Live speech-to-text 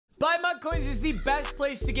Buy Mud Coins is the best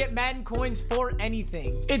place to get Madden coins for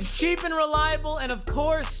anything. It's cheap and reliable, and of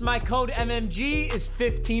course, my code MMG is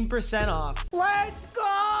 15% off. Let's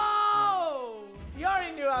go! You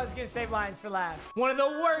already knew I was gonna save Lions for last. One of the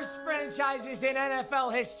worst franchises in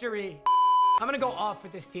NFL history. I'm gonna go off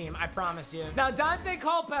with this team, I promise you. Now, Dante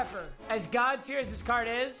Culpepper, as God tier as this card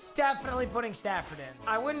is, definitely putting Stafford in.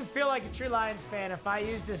 I wouldn't feel like a true Lions fan if I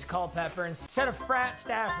used this Culpepper instead of Frat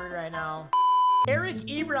Stafford right now. Eric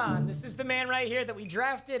Ebron, this is the man right here that we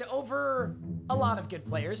drafted over a lot of good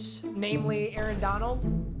players, namely Aaron Donald,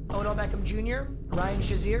 Odell Beckham Jr., Ryan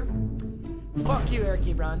Shazier. Fuck you, Eric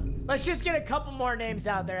Ebron. Let's just get a couple more names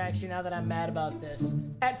out there, actually, now that I'm mad about this.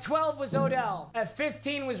 At 12 was Odell. At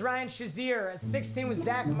 15 was Ryan Shazier. At 16 was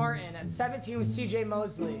Zach Martin. At 17 was CJ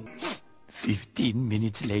Mosley. 15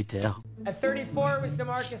 minutes later. At 34 was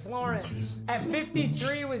DeMarcus Lawrence. At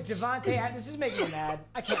 53 was Devontae. This is making me mad.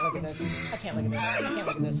 I can't look at this. I can't look at this. I can't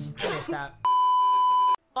look at this. I'm gonna stop.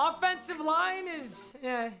 Offensive line is,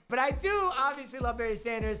 but I do obviously love Barry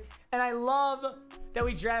Sanders, and I love that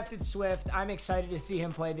we drafted Swift. I'm excited to see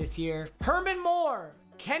him play this year. Herman Moore,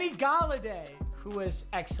 Kenny Golladay, who was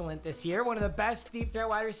excellent this year. One of the best deep threat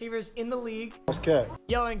wide receivers in the league. Okay.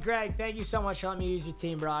 Yo, and Greg, thank you so much for letting me use your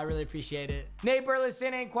team, bro. I really appreciate it. Nate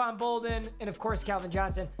Burleson, Anquan Bolden, and of course, Calvin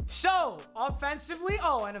Johnson. So, offensively,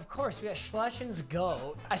 oh, and of course, we got Schlessinger's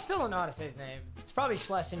GOAT. I still don't know how to say his name. It's probably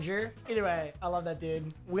Schlesinger. Either way, I love that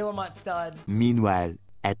dude. Willamette stud. Meanwhile,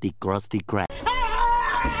 at the Krusty Krab.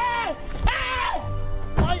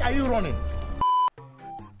 Why are you running?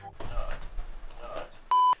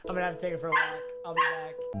 I'm gonna have to take it for a walk. I'll be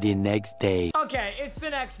back. The next day. Okay, it's the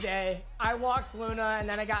next day. I walked Luna and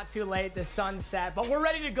then I got too late. The sun set, but we're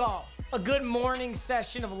ready to go. A good morning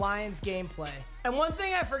session of Lions gameplay. And one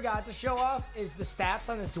thing I forgot to show off is the stats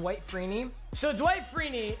on this Dwight Freeney. So Dwight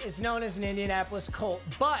Freeney is known as an Indianapolis Colt,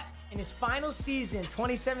 but in his final season,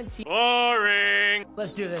 2017. Boring.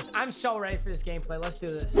 Let's do this. I'm so ready for this gameplay. Let's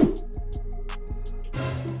do this.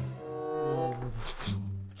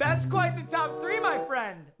 That's quite the top 3, my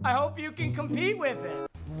friend. I hope you can compete with it.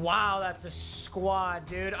 Wow, that's a squad,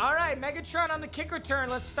 dude. All right, Megatron on the kick return.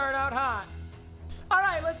 Let's start out hot. All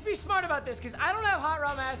right, let's be smart about this because I don't have Hot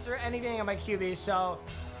Route Master or anything on my QB, so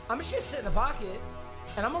I'm just gonna sit in the pocket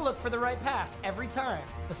and I'm gonna look for the right pass every time.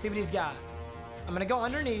 Let's see what he's got. I'm gonna go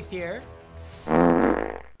underneath here.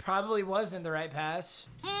 Probably wasn't the right pass.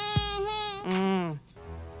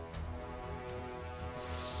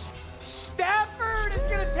 Stafford is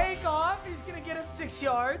gonna take off. He's gonna get us 6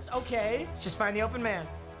 yards. Okay, just find the open man.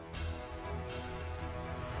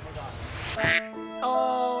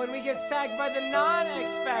 Oh, and we get sacked by the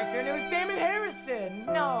non-X Factor, and it was Damon Harrison.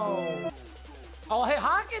 No. Oh, hey,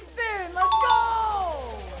 Hawkinson, let's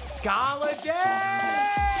go. Galladay,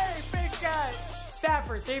 big catch.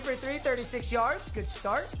 Stafford, 3 for 3, 36 yards. Good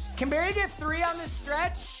start. Can Barry get 3 on this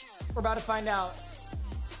stretch? We're about to find out.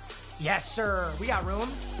 Yes, sir. We got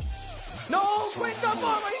room. No, quick up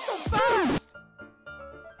on he's so fast.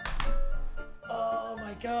 Oh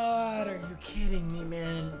my God, are you kidding me,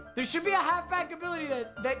 man? There should be a halfback ability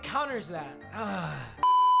that counters that.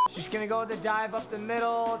 Just gonna go with the dive up the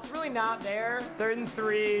middle. It's really not there. 3rd and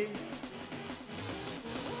 3.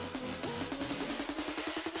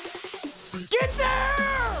 Get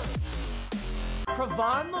there!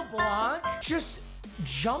 Cravon LeBlanc just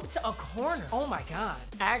jumped a corner. Oh my God.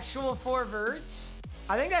 Actual 4 verts.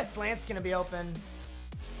 I think that slant's gonna be open.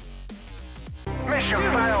 Mission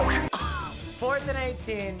failed. 4th and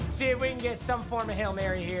 18. See if we can get some form of Hail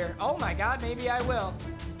Mary here. Oh my God, maybe I will.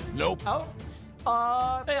 Nope. Oh.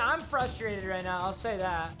 Man, I'm frustrated right now, I'll say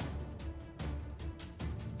that.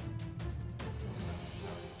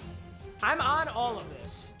 I'm on all of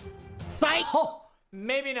this. Fight. Oh,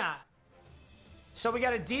 maybe not. So we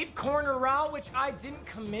got a deep corner route, which I didn't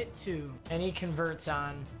commit to. And he converts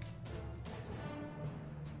on.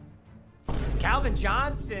 Calvin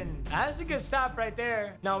Johnson. That's a good stop right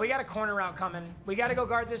there. No, we got a corner route coming. We got to go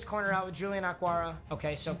guard this corner route with Julian Aquara.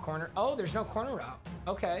 Okay, so corner. Oh, there's no corner route.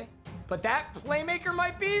 Okay. But that playmaker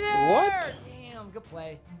might be there. What? Damn, good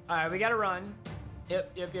play. All right, we got to run.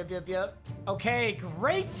 Yep. Okay,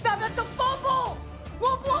 great stop. That's a fumble.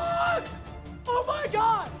 LeBlanc. Oh, my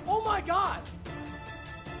God. Oh, my God.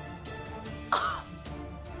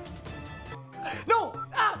 No.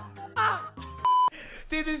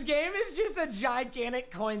 Dude, this game is just a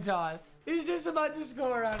gigantic coin toss. He's just about to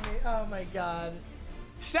score on me. Oh my God.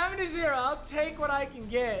 7-0, I'll take what I can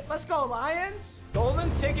get. Let's go, Lions.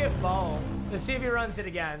 Golden ticket ball. Let's see if he runs it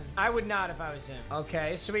again. I would not if I was him.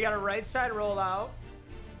 Okay, so we got a right side rollout.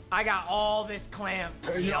 I got all this clamped.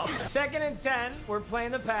 Yep. 2nd and 10. We're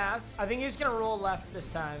playing the pass. I think he's going to roll left this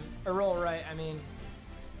time. Or roll right, I mean.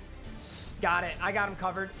 Got it. I got him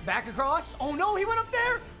covered. Back across. Oh, no. He went up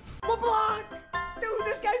there. LeBlanc. Dude,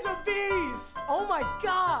 this guy's a beast. Oh, my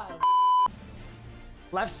God.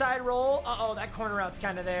 Left side roll. Uh-oh, that corner route's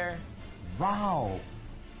kind of there. Wow.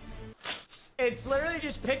 It's literally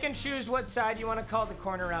just pick and choose what side you want to call the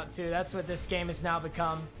corner route to. That's what this game has now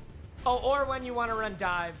become. Oh, or when you want to run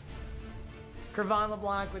dive. Crevan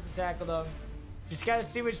LeBlanc with the tackle, though. Just got to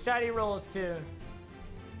see which side he rolls to.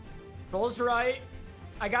 Rolls right.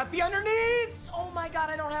 I got the underneath. Oh, my God.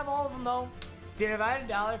 I don't have all of them, though. Dude, if I had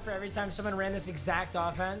 $1 for every time someone ran this exact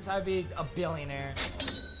offense, I'd be a billionaire.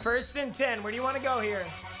 1st and 10. Where do you want to go here?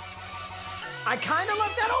 I kind of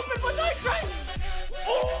left that open, but I tried.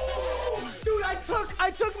 Oh, dude, I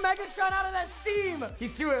took Megatron out of that seam. He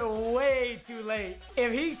threw it way too late.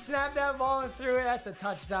 If he snapped that ball and threw it, that's a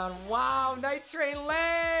touchdown. Wow, Night Train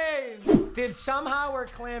Lane. Dude, somehow we're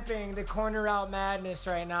clamping the corner route madness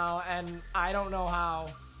right now, and I don't know how.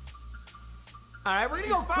 All right, we're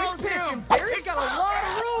gonna go quick pitch, and Barry's got a lot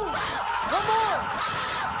of room. One more.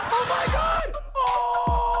 Oh my God.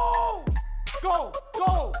 Oh! Go,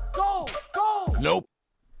 go, go, go. Nope.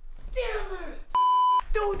 Damn it.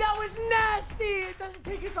 Dude, that was nasty. It doesn't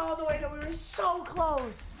take us all the way, though. We were so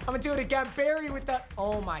close. I'm gonna do it again. Barry with that.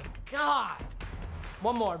 Oh my God.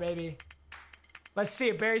 One more, baby. Let's see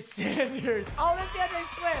it. Barry Sanders. Oh, that's DeAndre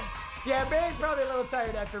Swift. Yeah, Barry's probably a little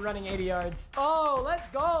tired after running 80 yards. Oh, let's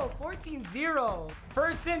go. 14-0.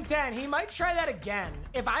 1st and 10. He might try that again.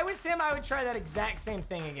 If I was him, I would try that exact same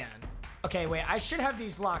thing again. Okay, wait. I should have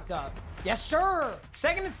these locked up. Yes, sir.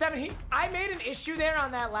 2nd and 7. I made an issue there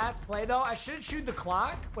on that last play, though. I should have chewed the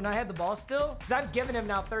clock when I had the ball still, because I've given him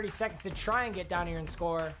now 30 seconds to try and get down here and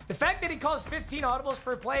score. The fact that he calls 15 audibles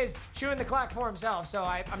per play is chewing the clock for himself, so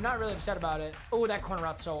I'm not really upset about it. Oh, that corner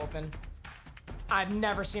route's so open. I've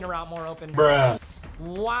never seen a route more open. Bruh.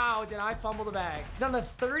 Wow, did I fumble the bag? He's on the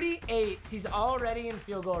 38. He's already in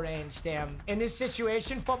field goal range. Damn. In this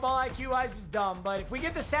situation, football IQ-wise is dumb, but if we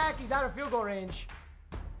get the sack, he's out of field goal range.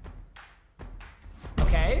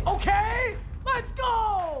 Okay. Okay. Let's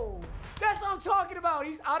go. That's what I'm talking about.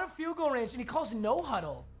 He's out of field goal range, and he calls no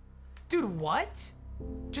huddle. Dude, what?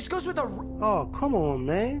 Just goes with a... Oh, come on,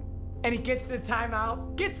 man. And he gets the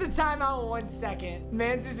timeout. Gets the timeout in 1 second.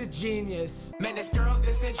 Mans is a genius. Man, this girl's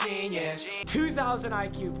just a genius. 2,000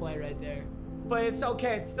 IQ play right there. But it's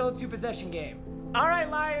okay. It's still a 2-possession game. All right,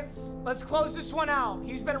 Lions. Let's close this one out.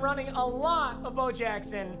 He's been running a lot of Bo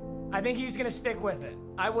Jackson. I think he's going to stick with it.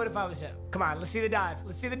 I would if I was him. Come on. Let's see the dive.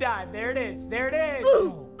 Let's see the dive. There it is. There it is.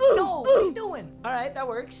 No. What are you doing? All right. That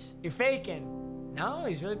works. You're faking. No,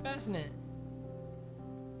 he's really passing it.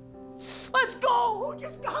 Let's go! Who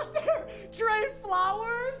just got there? Trey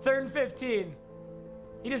Flowers? 3rd and 15.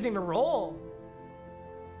 He doesn't even roll.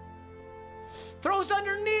 Throws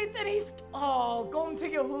underneath and he's... Oh, golden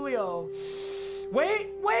ticket Julio.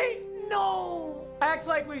 Wait, no! Act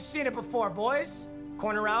like we've seen it before, boys.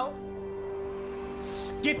 Corner out.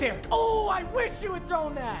 Get there. Oh, I wish you had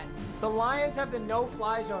thrown that. The Lions have the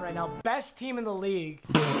no-fly zone right now. Best team in the league.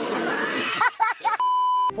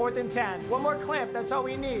 4th and 10. One more clamp. That's all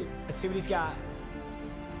we need. Let's see what he's got.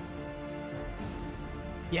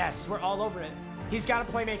 Yes, we're all over it. He's got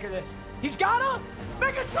a playmaker this. He's got a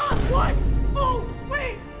Megatron. What? Oh,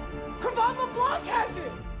 wait. Crevan LeBlanc has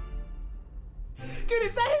it. Dude,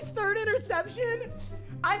 is that his 3rd interception?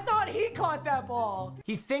 I thought he caught that ball.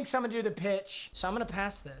 He thinks I'm going to do the pitch, so I'm going to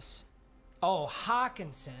pass this. Oh,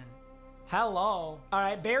 Hawkinson. Hello. All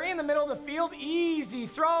right, Barry in the middle of the field. Easy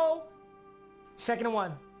throw. 2nd and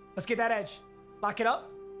 1. Let's get that edge. Lock it up.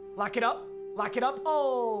 Lock it up. Lock it up.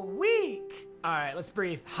 Oh, weak. All right, let's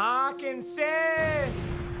breathe. Hawkinson.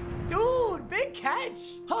 Dude, big catch.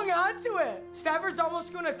 Hung on to it. Stafford's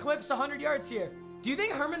almost going to eclipse 100 yards here. Do you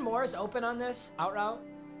think Herman Moore is open on this out route?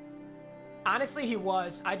 Honestly, he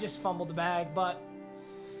was. I just fumbled the bag, but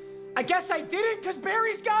I guess I didn't because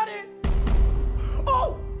Barry's got it.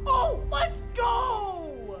 Oh, let's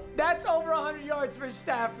go. That's over 100 yards for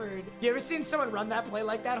Stafford. You ever seen someone run that play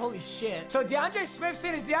like that? Holy shit. So DeAndre Swift's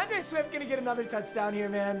in. Is DeAndre Swift going to get another touchdown here,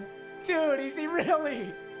 man? Dude, is he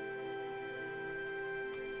really?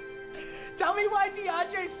 Tell me why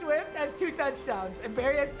DeAndre Swift has 2 touchdowns and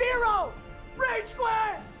Barry has 0. Rage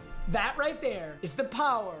quit. That right there is the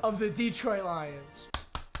power of the Detroit Lions.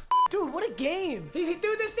 Dude, what a game. Dude,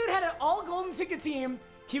 this dude had an all golden ticket team.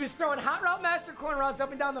 He was throwing hot route master corner routes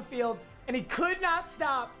up and down the field, and he could not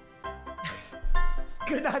stop.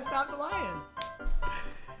 Could not stop the Lions.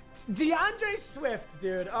 DeAndre Swift,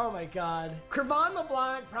 dude. Oh my God. Crevan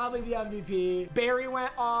LeBlanc, probably the MVP. Barry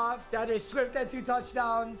went off. DeAndre Swift had 2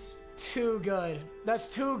 touchdowns. Too good. That's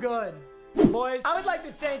too good. Boys, I would like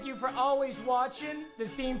to thank you for always watching the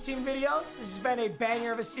Theme Team videos. This has been a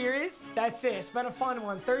banger of a series. That's it. It's been a fun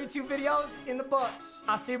one. 32 videos in the books.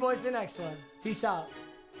 I'll see you boys in the next one. Peace out.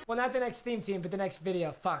 Well, not the next Theme Team, but the next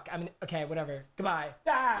video. Fuck. I mean, okay, whatever. Goodbye.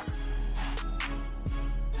 Ah!